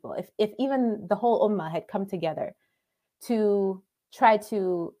few people. If even the whole ummah had come together to try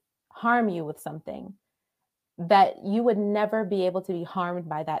to harm you with something, that you would never be able to be harmed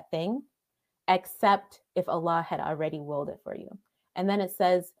by that thing, except if Allah had already willed it for you. And then it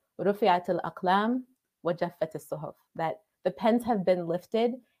says, رُفِعَتِ الْأَقْلَامُ وَجَفَّتِ الصُّحُفُ, that the pens have been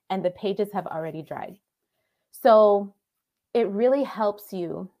lifted and the pages have already dried. So it really helps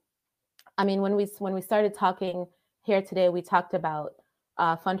you. I mean, when we started talking here today, we talked about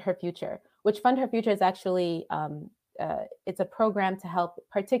Fund Her Future, which Fund Her Future is actually, it's a program to help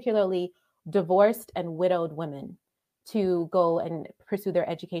particularly divorced and widowed women to go and pursue their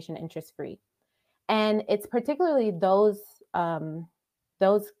education interest-free. And it's particularly those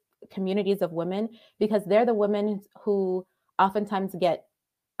communities of women, because they're the women who oftentimes get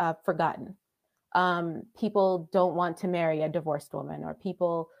forgotten. People don't want to marry a divorced woman, or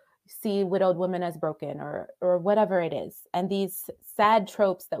people see widowed women as broken, or whatever it is. And these sad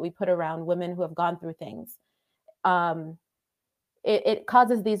tropes that we put around women who have gone through things, it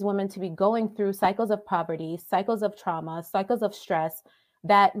causes these women to be going through cycles of poverty, cycles of trauma, cycles of stress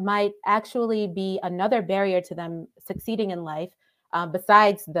that might actually be another barrier to them succeeding in life,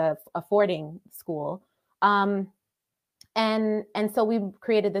 besides the affording school. And so we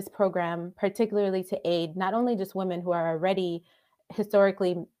created this program particularly to aid not only just women who are already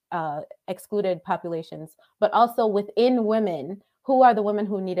historically excluded populations, but also within women who are the women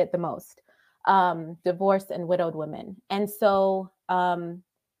who need it the most, divorced and widowed women. And so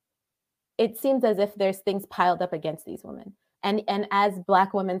it seems as if there's things piled up against these women. And as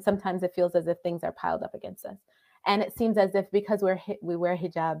Black women, sometimes it feels as if things are piled up against us. And it seems as if because we wear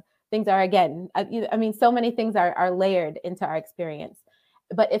hijab, things are, again, I mean, so many things are layered into our experience.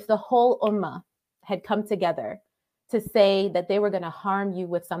 But if the whole ummah had come together to say that they were going to harm you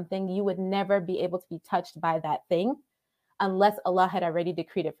with something, you would never be able to be touched by that thing unless Allah had already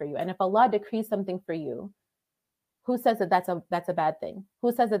decreed it for you. And if Allah decrees something for you, who says that that's a bad thing?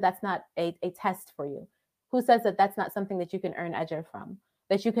 Who says that that's not a test for you? Who says that that's not something that you can earn ajr from?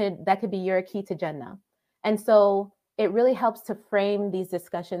 That could be your key to Jannah. And so it really helps to frame these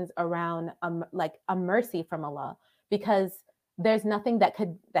discussions around like a mercy from Allah, because there's nothing that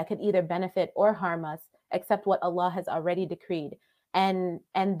could either benefit or harm us except what Allah has already decreed. And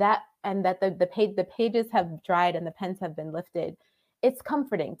that the pages have dried and the pens have been lifted. It's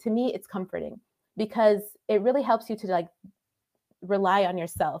comforting. To me, it's comforting because it really helps you to like rely on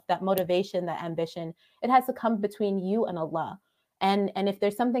yourself. That motivation, that ambition, it has to come between you and Allah. And if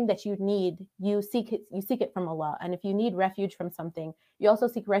there's something that you need, you seek it from Allah. And if you need refuge from something, you also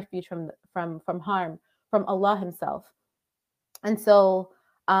seek refuge from harm, from Allah Himself. And so,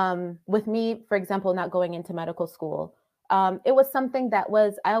 with me, for example, not going into medical school, it was something that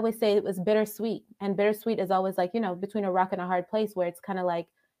was, I always say it was bittersweet. And bittersweet is always like, between a rock and a hard place, where it's kind of like,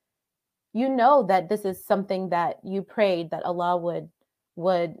 that this is something that you prayed that Allah would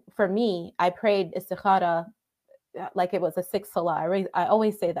for me. I prayed istikhara like it was a sixth salah. I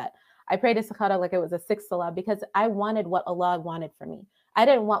always say that. I prayed istikhara like it was a sixth salah because I wanted what Allah wanted for me. I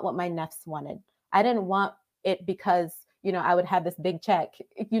didn't want what my nafs wanted. I didn't want it because, I would have this big check,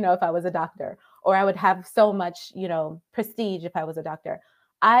 if I was a doctor, or I would have so much, prestige if I was a doctor.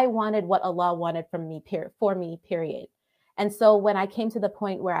 I wanted what Allah wanted from me, for me, period. And so when I came to the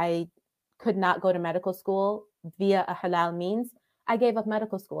point where I could not go to medical school via a halal means, I gave up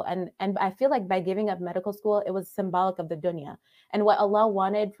medical school. And I feel like by giving up medical school, it was symbolic of the dunya. And what Allah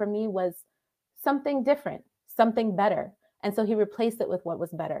wanted from me was something different, something better. And so He replaced it with what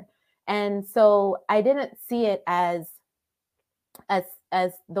was better. And so I didn't see it as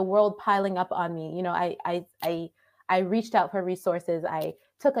the world piling up on me. I reached out for resources. I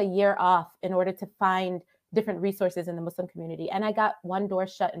took a year off in order to find different resources in the Muslim community. And I got one door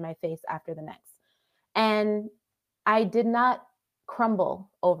shut in my face after the next. And I did not crumble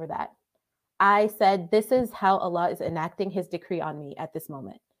over that. I said, this is how Allah is enacting His decree on me at this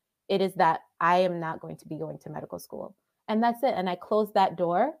moment. It is that I am not going to be going to medical school. And that's it. And I closed that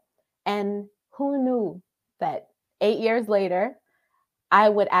door. And who knew that 8 years later, I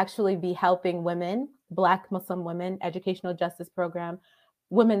would actually be helping women, Black Muslim women, educational justice program,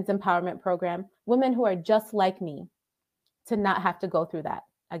 women's empowerment program, women who are just like me, to not have to go through that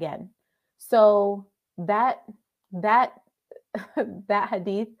again. So that that that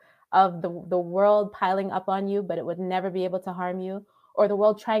hadith of the world piling up on you, but it would never be able to harm you, or the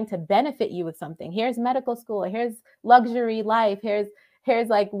world trying to benefit you with something. Here's medical school, here's luxury life, here's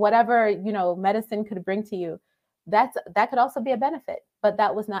like whatever, medicine could bring to you. That could also be a benefit, but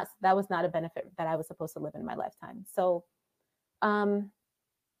that was not a benefit that I was supposed to live in my lifetime. So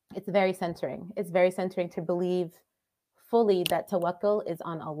it's very centering. It's very centering to believe fully that tawakkul is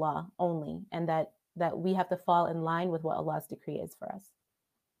on Allah only, and that we have to fall in line with what Allah's decree is for us.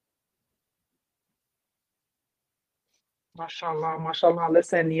 Mashallah, mashallah.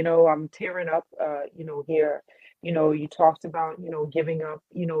 Listen, I'm tearing up, here. You talked about, giving up,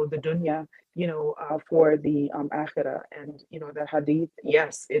 the dunya, for the akhirah, and, the hadith.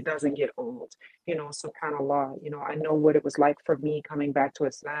 Yes, it doesn't get old, subhanallah. I know what it was like for me coming back to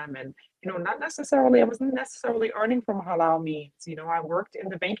Islam, and, I wasn't necessarily earning from halal means. I worked in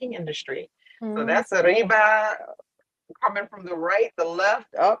the banking industry. So that's a riba coming from the right, the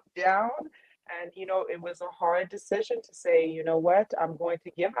left, up, down. And it was a hard decision to say, what, I'm going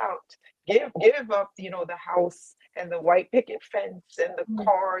to give up, the house and the white picket fence and the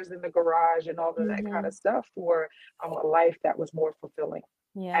cars in the garage and all of that kind of stuff for a life that was more fulfilling.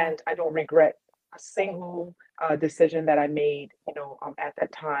 Yeah. And I don't regret a single decision that I made, at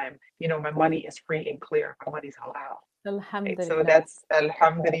that time. My money is free and clear. My money's halal. Right? So Alhamdulillah. that's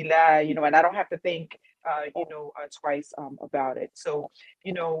alhamdulillah, and I don't have to think, twice about it. So,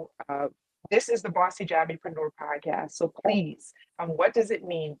 this is the Boss Hijabipreneur podcast. So please, what does it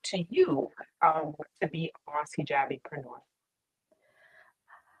mean to you to be a Boss Hijabipreneur?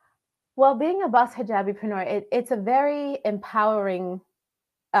 Well, being a Boss Hijabipreneur, it's a very empowering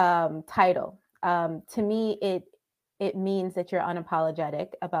title. To me, it means that you're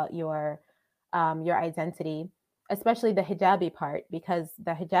unapologetic about your identity, especially the hijabi part, because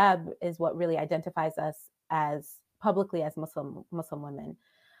the hijab is what really identifies us as publicly as Muslim women.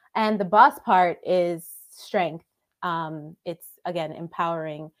 And the boss part is strength. It's again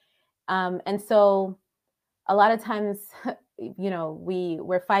empowering. And so a lot of times,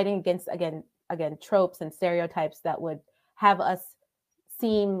 we're fighting against again tropes and stereotypes that would have us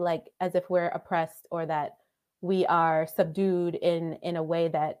seem like as if we're oppressed, or that we are subdued in a way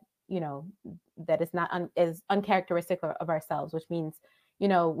that that is not is uncharacteristic of ourselves, which means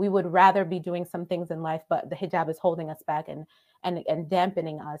we would rather be doing some things in life, but the hijab is holding us back and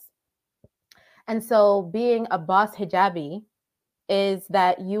dampening us. And so being a boss hijabi is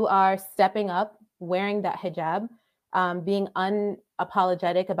that you are stepping up, wearing that hijab, being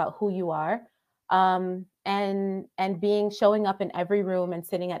unapologetic about who you are, and being showing up in every room and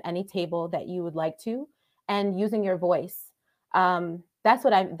sitting at any table that you would like to, and using your voice. That's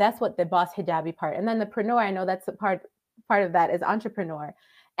what the boss hijabi part, and then the preneur. I know that's a part of that is entrepreneur,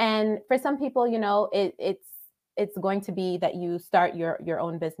 and for some people, it's going to be that you start your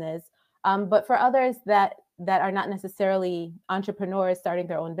own business, but for others that are not necessarily entrepreneurs starting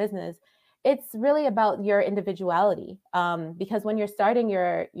their own business, it's really about your individuality, because when you're starting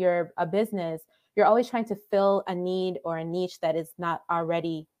your a business, you're always trying to fill a need or a niche that is not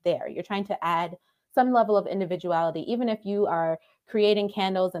already there. You're trying to add some level of individuality. Even if you are creating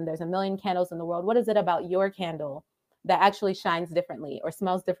candles and there's a million candles in the world, what is it about your candle that actually shines differently or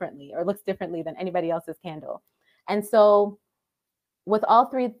smells differently or looks differently than anybody else's candle? And so with all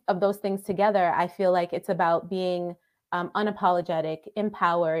three of those things together, I feel like it's about being unapologetic,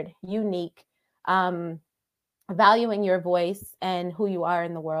 empowered, unique, um, valuing your voice and who you are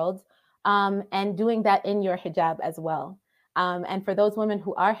in the world, and doing that in your hijab as well. And for those women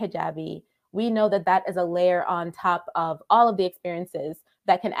who are hijabi, we know that that is a layer on top of all of the experiences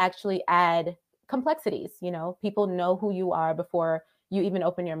that can actually add complexities. People know who you are before you even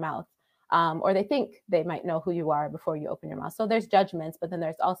open your mouth. Or they think they might know who you are before you open your mouth. So there's judgments, but then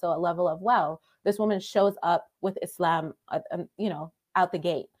there's also a level of, wow, this woman shows up with Islam, out the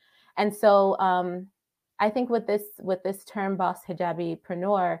gate. And so I think with this term boss hijabi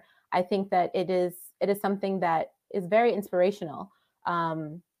preneur, I think that it is something that is very inspirational.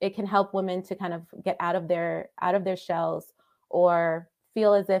 It can help women to kind of get out of their shells, or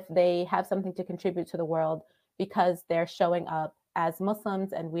feel as if they have something to contribute to the world because they're showing up as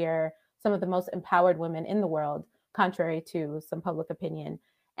Muslims, and we're some of the most empowered women in the world, contrary to some public opinion.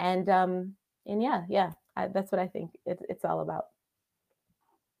 And yeah, that's what I think it's all about.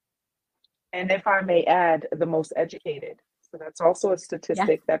 And if I may add, the most educated. So that's also a Yeah.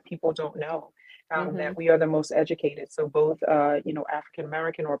 statistic that people don't know, Hmm. that we are the most educated. So both, African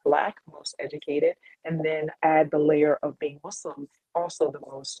American or Black, most educated, and then add the layer of being Muslim, also the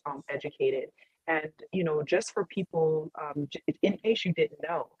most educated. And, just for people, in case you didn't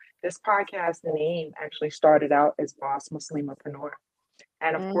know, this podcast name actually started out as Boss Muslimapreneur.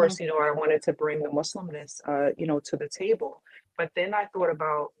 And of Hmm. course, I wanted to bring the Muslimness, to the table. But then I thought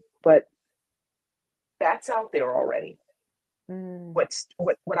about, but that's out there already. Mm.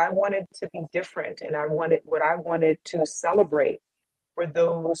 What I wanted to be different, and I wanted to celebrate for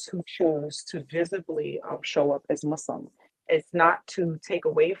those who choose to visibly show up as Muslim. It's not to take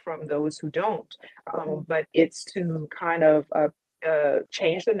away from those who don't, Mm. but it's to kind of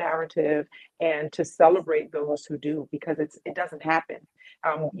change the narrative and to celebrate those who do, because it doesn't happen.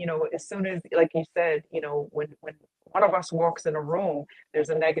 As soon as, like you said, when one of us walks in a room, there's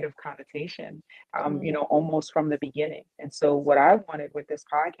a negative connotation, Mm. almost from the beginning. And so, what I wanted with this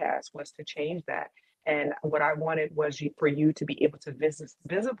podcast was to change that. And what I wanted was for you to be able to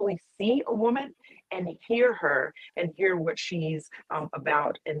visibly see a woman and hear her and hear what she's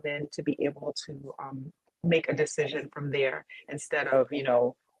about, and then to be able to make a decision from there, instead of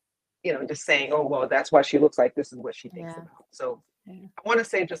just saying, oh well, that's why she looks like this is what she thinks Yeah. about. So Yeah. I want to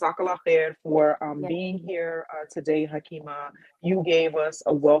say Jazakallah khair for Yeah. being here today, Hakima. You gave us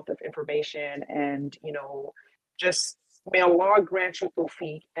a wealth of information, and just may Allah grant you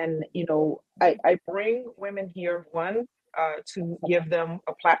tawfiq. And I bring women here, one, to give them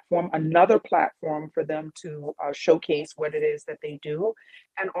a platform, another platform for them to showcase what it is that they do,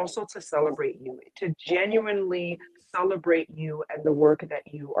 and also to celebrate you, to genuinely celebrate you and the work that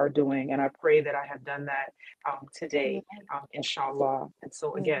you are doing. And I pray that I have done that today, inshallah. And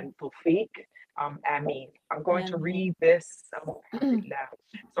so Yeah. again, tawfiq, ameen. I'm going to Yeah. read this. Alhamdulillah.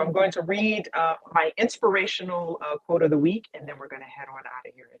 So I'm going to read my inspirational quote of the week, and then we're going to head on out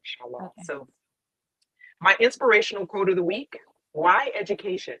of here, inshallah. Okay. So my inspirational quote of the week: why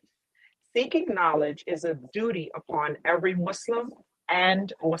education? Seeking knowledge is a duty upon every Muslim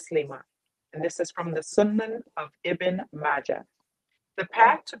and Muslima. And this is from the Sunan of Ibn Majah. The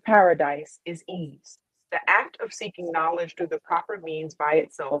path to paradise is ease. The act of seeking knowledge through the proper means by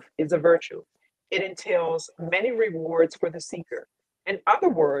itself is a virtue. It entails many rewards for the seeker. In other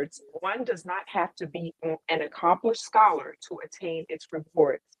words, one does not have to be an accomplished scholar to attain its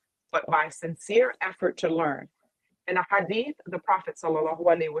rewards, but by sincere effort to learn. In a hadith, the Prophet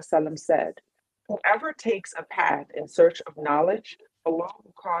ﷺ said, whoever takes a path in search of knowledge, Allah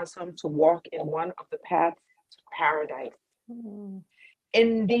will cause him to walk in one of the paths to paradise. Mm.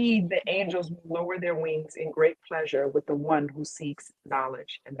 Indeed, the angels will lower their wings in great pleasure with the one who seeks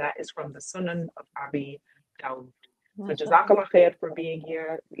knowledge. And that is from the Sunan of Abi Dawud. So mashallah. Jazakallah khair for being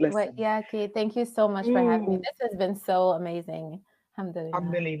here. What, Listen. yeah, Kate, thank you so much for having me. Mm. This has been so amazing. Alhamdulillah.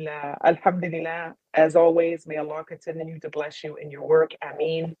 Alhamdulillah. Alhamdulillah. As always, may Allah continue to bless you in your work.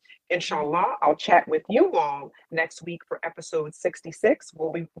 Ameen. Inshallah, I'll chat with you all next week for episode 66.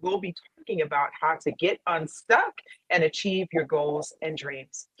 We'll be talking about how to get unstuck and achieve your goals and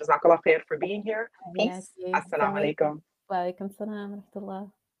dreams. Jazakallah khair for being here. Yeah, Peace. Kate. Assalamu Assalamu alaikum. alaikum. Wa alaikum salam wa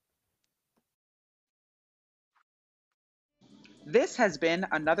rahmatullah. This has been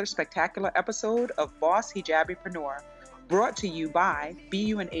another spectacular episode of Boss Hijabipreneur, brought to you by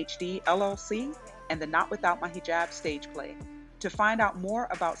BUNHD LLC and the Not Without My Hijab stage play. To find out more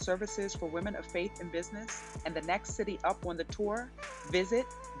about services for women of faith in business and the next city up on the tour, visit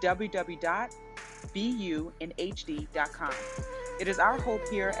www.bunhd.com. It is our hope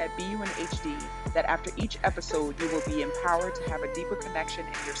here at BUNHD that after each episode, you will be empowered to have a deeper connection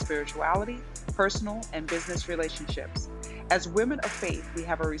in your spirituality, personal, and business relationships. As women of faith, we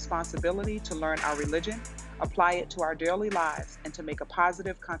have a responsibility to learn our religion, apply it to our daily lives, and to make a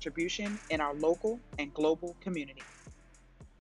positive contribution in our local and global community.